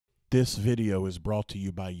This video is brought to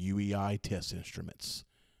you by UEI Test Instruments.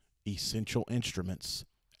 Essential Instruments,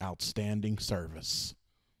 outstanding service.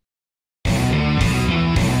 Good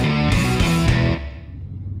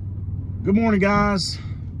morning, guys.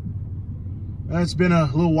 It's been a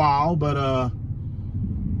little while, but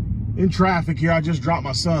in traffic here, I just dropped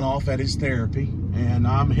my son off at his therapy, and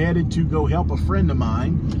I'm headed to go help a friend of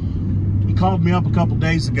mine. He called me up a couple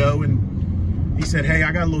days ago, and he said, hey,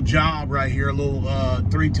 I got a little job right here, a little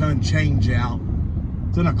 3-ton change out.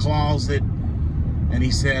 It's in a closet. And he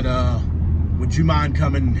said, would you mind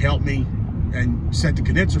coming and help me and set the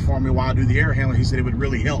condenser for me while I do the air handler? He said it would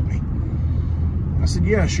really help me. I said,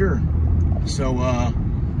 yeah, sure. So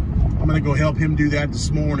I'm gonna go help him do that this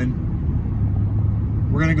morning.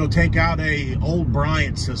 We're gonna go take out a old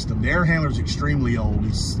Bryant system. The air handler is extremely old.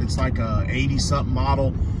 It's like a 80-something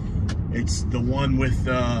model. It's the one with,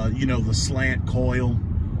 you know, the slant coil.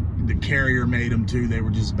 The Carrier made them too. They were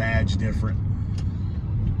just badged different.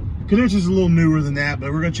 Condenser's a little newer than that,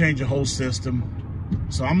 but we're gonna change the whole system.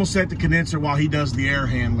 So I'm gonna set the condenser while he does the air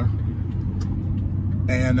handler.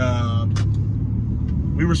 And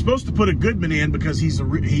we were supposed to put a Goodman in because he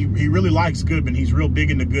really likes Goodman. He's real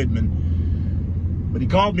big into Goodman. But he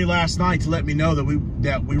called me last night to let me know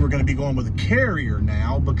that we were gonna be going with a Carrier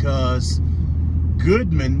now because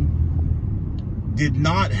Goodman did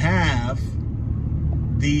not have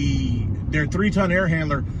their 3-ton air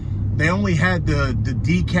handler. They only had the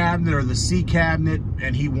D cabinet or the C cabinet,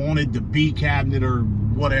 and he wanted the B cabinet or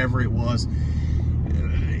whatever it was.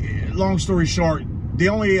 Long story short, the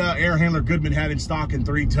only air handler Goodman had in stock in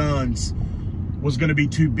 3 tons was going to be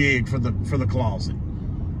too big for the closet.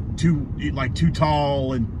 Too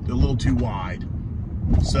tall and a little too wide.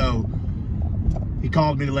 So he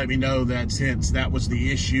called me to let me know that since that was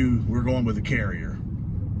the issue, we're going with a Carrier.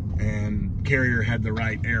 And Carrier had the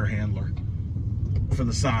right air handler for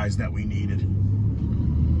the size that we needed.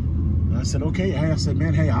 And I said, okay. I said,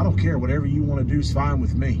 man, hey, I don't care. Whatever you want to do is fine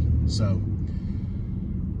with me. So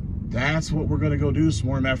that's what we're going to go do this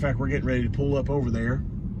morning. Matter of fact, we're getting ready to pull up over there.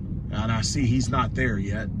 And I see he's not there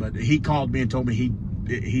yet. But he called me and told me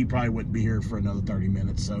he probably wouldn't be here for another 30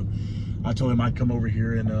 minutes. So I told him I'd come over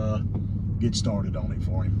here and get started on it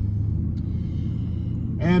for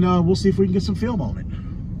him. And we'll see if we can get some film on it.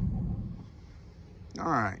 All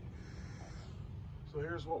right. So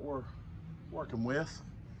here's what we're working with.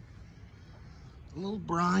 A little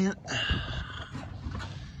Bryant.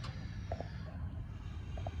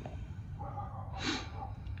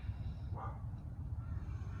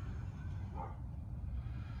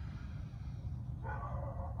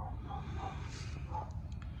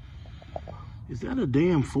 Is that a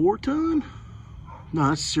damn 4-ton? No,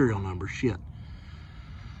 that's serial number, shit.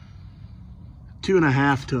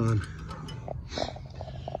 2.5 ton.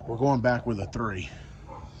 We're going back with a 3.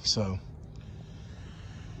 So,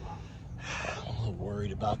 I'm a little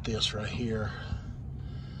worried about this right here.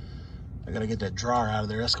 I gotta get that dryer out of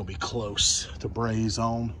there. That's gonna be close to braze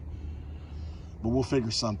on. But we'll figure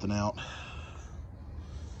something out.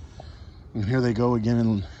 And here they go again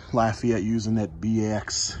in Lafayette using that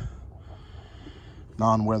BX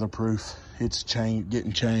non-weatherproof. It's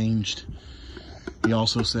getting changed. He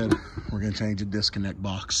also said we're gonna change the disconnect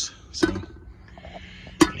box. So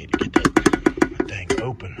I need to get that thing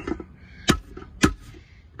open.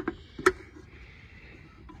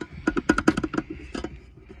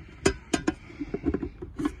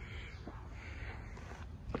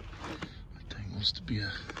 That thing wants to be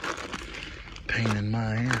a pain in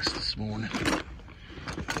my ass this morning.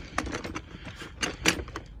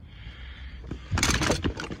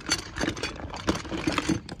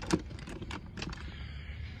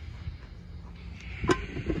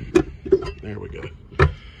 There we go.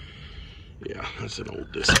 Yeah, that's an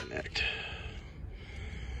old disconnect.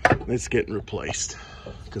 It's getting replaced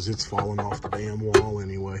because it's falling off the damn wall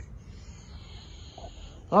anyway.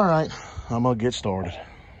 All right, I'm gonna get started.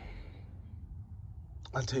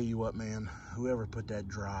 I tell you what, man, whoever put that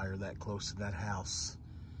dryer that close to that house,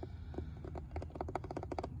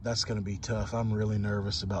 that's gonna be tough. I'm really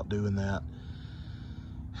nervous about doing that.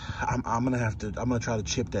 I'm gonna try to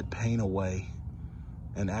chip that paint away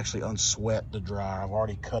and actually unsweat the dryer. I've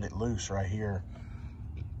already cut it loose right here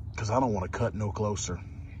because I don't want to cut no closer.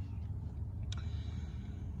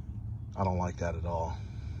 I don't like that at all.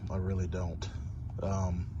 I really don't. We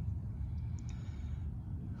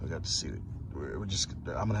got to see. I'm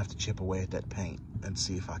gonna have to chip away at that paint and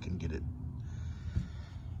see if I can get it.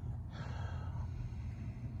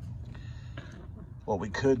 What we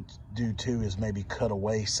could do too is maybe cut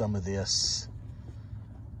away some of this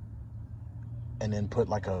and then put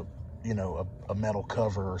like a, you know, a metal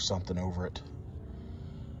cover or something over it.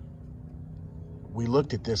 we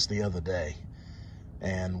looked at this the other day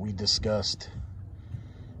and we discussed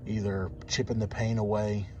either chipping the paint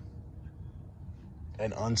away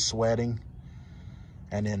and unsweating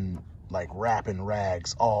and then like wrapping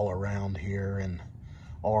rags all around here, and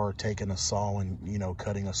or taking a saw and, you know,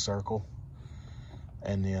 cutting a circle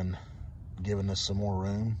and then giving us some more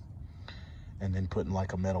room and then putting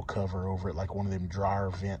like a metal cover over it, like one of them dryer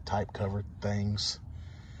vent type cover things.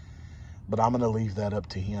 But I'm gonna leave that up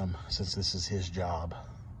to him since this is his job.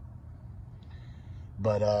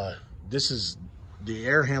 But this is, the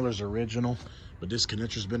air handler's original, but this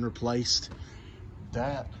connector's been replaced.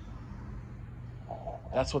 That's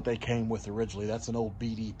what they came with originally. That's an old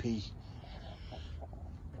BDP.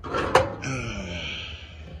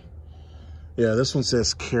 Yeah, this one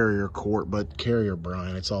says Carrier Court, but Carrier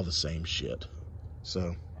Bryan, it's all the same shit.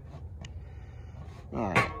 So, all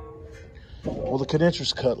right. Well, the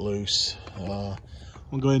connector's cut loose. I'm gonna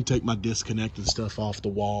go ahead and take my disconnected stuff off the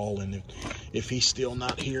wall, and if he's still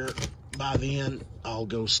not here by then, I'll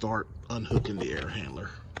go start unhooking the air handler.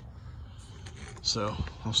 So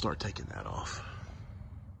I'll start taking that off.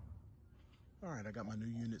 All right, I got my new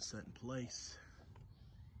unit set in place.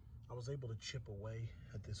 I was able to chip away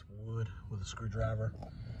at this wood with a screwdriver.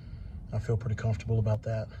 I feel pretty comfortable about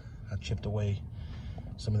that. I chipped away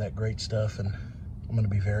some of that great stuff, and I'm gonna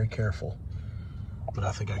be very careful, but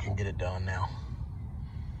I think I can get it done now.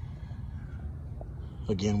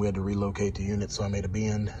 Again, we had to relocate the unit, so I made a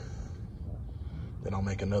bend. Then I'll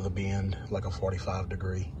make another bend, like a 45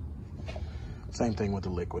 degree. Same thing with the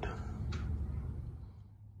liquid.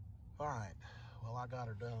 All right, well, I got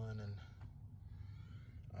her done, and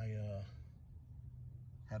I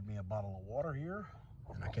had me a bottle of water here,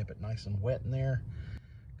 and I kept it nice and wet in there.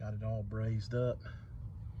 Got it all brazed up.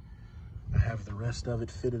 I have the rest of it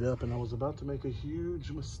fitted up, and I was about to make a huge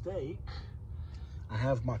mistake. I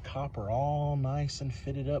have my copper all nice and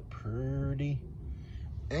fitted up pretty.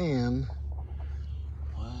 And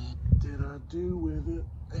what did I do with it?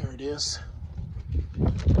 There it is.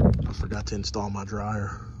 I forgot to install my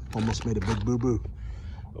dryer. Almost made a big boo-boo,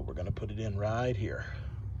 but we're gonna put it in right here.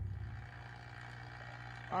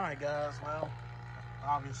 All right, guys, well,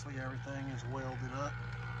 obviously everything is welded up.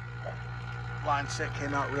 Line set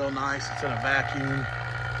came out real nice. It's in a vacuum.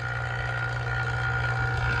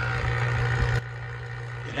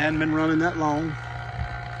 It hadn't been running that long.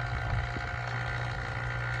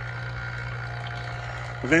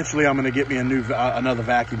 Eventually, I'm gonna get me a new, another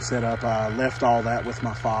vacuum set up. I left all that with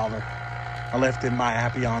my father. I left in my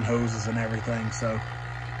Appion hoses and everything, so.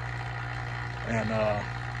 And,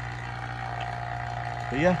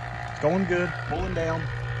 but yeah, it's going good, pulling down.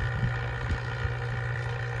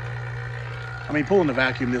 I mean, pulling the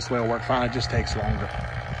vacuum this way will work fine, it just takes longer.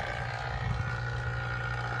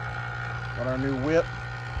 Got our new whip.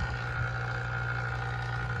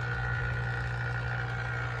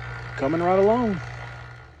 Coming right along.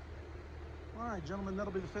 All right, gentlemen,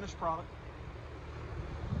 that'll be the finished product.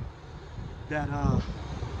 That,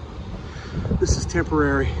 this is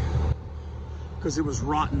temporary because it was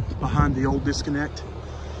rotten behind the old disconnect.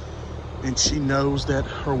 And she knows that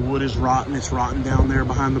her wood is rotten. It's rotten down there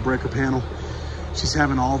behind the breaker panel. She's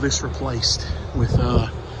having all this replaced with, I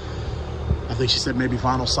think she said maybe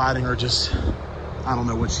vinyl siding or just, I don't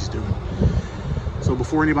know what she's doing. So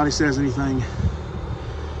before anybody says anything,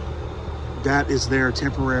 that is there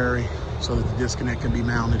temporary so that the disconnect can be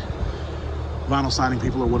mounted. Vinyl siding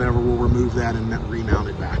people or whatever will remove that and remount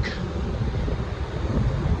it back.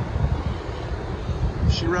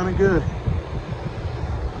 She running good.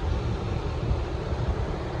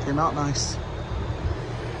 Came out nice.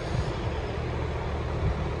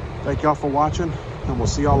 Thank y'all for watching, and we'll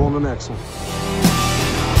see y'all on the next one.